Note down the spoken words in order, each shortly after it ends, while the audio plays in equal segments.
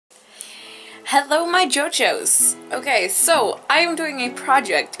Hello my JoJos! Okay, so I am doing a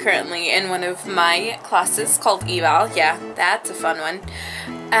project currently in one of my classes called Eval. Yeah, that's a fun one.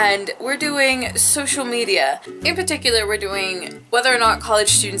 And we're doing social media. In particular, we're doing whether or not college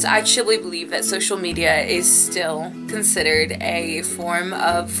students actually believe that social media is still considered a form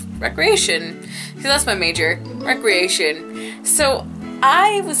of recreation. Because that's my major, recreation. So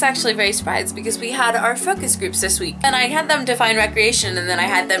I was actually very surprised because we had our focus groups this week and I had them define recreation and then I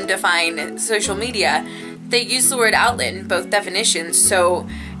had them define social media. They used the word outlet in both definitions so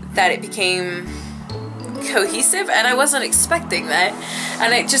that it became cohesive, and I wasn't expecting that,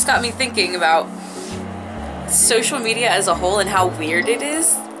 and it just got me thinking about social media as a whole and how weird it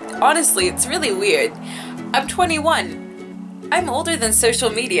is. Honestly, it's really weird. I'm 21. I'm older than social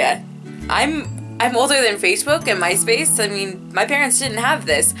media. I'm older than Facebook and MySpace. I mean, my parents didn't have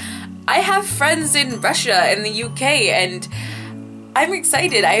this. I have friends in Russia and the UK, and I'm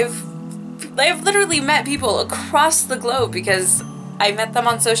excited. I've literally met people across the globe because I met them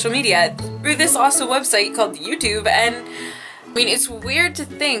on social media through this awesome website called YouTube. And I mean, it's weird to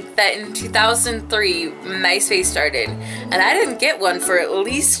think that in 2003 MySpace started, and I didn't get one for at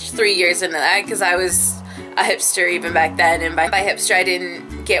least 3 years into that because I was a hipster even back then, and by hipster I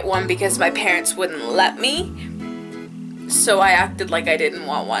didn't get one because my parents wouldn't let me. So I acted like I didn't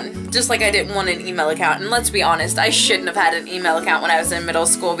want one. Just like I didn't want an email account. And let's be honest, I shouldn't have had an email account when I was in middle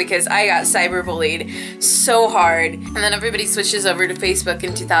school because I got cyberbullied so hard. And then everybody switches over to Facebook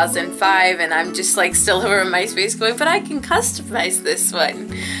in 2005 and I'm just like still over MySpace going, but I can customize this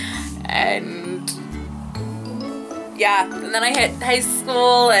one. And yeah, and then I hit high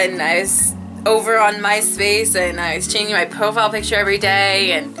school and I was over on MySpace and I was changing my profile picture every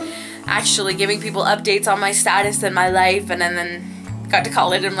day and actually giving people updates on my status and my life, and then got to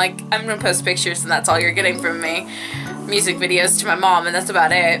college and I'm like, I'm gonna post pictures and that's all you're getting from me. Music videos to my mom and that's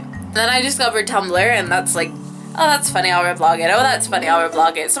about it. Then I discovered Tumblr and that's like, oh that's funny, I'll reblog it. Oh that's funny, I'll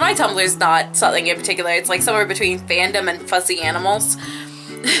reblog it. So my Tumblr is not something in particular, it's like somewhere between fandom and fuzzy animals.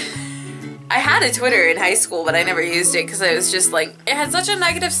 I had a Twitter in high school, but I never used it because it was just like, it had such a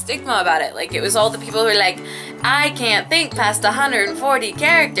negative stigma about it. Like, it was all the people who were like, I can't think past 140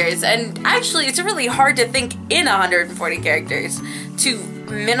 characters. And actually, it's really hard to think in 140 characters. To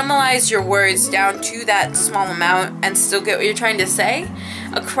minimalize your words down to that small amount and still get what you're trying to say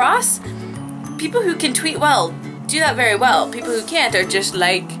across. People who can tweet well do that very well. People who can't are just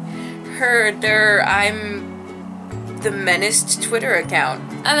like, herder, I'm the menaced Twitter account.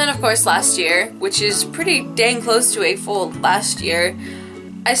 And then of course last year, which is pretty dang close to a full last year,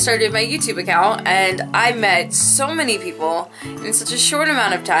 I started my YouTube account and I met so many people in such a short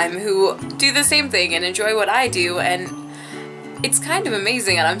amount of time who do the same thing and enjoy what I do, and it's kind of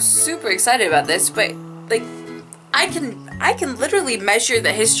amazing and I'm super excited about this. But like, I can literally measure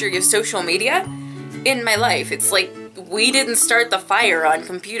the history of social media in my life. It's like, we didn't start the fire on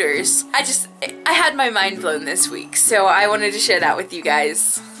computers. I had my mind blown this week, so I wanted to share that with you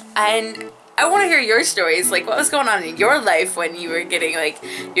guys. And I want to hear your stories, like what was going on in your life when you were getting like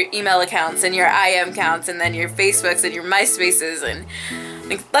your email accounts and your IM accounts and then your Facebooks and your MySpaces, and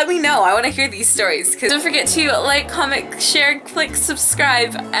like, let me know. I want to hear these stories. Don't forget to like, comment, share, click,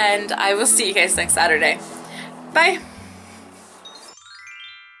 subscribe, and I will see you guys next Saturday. Bye!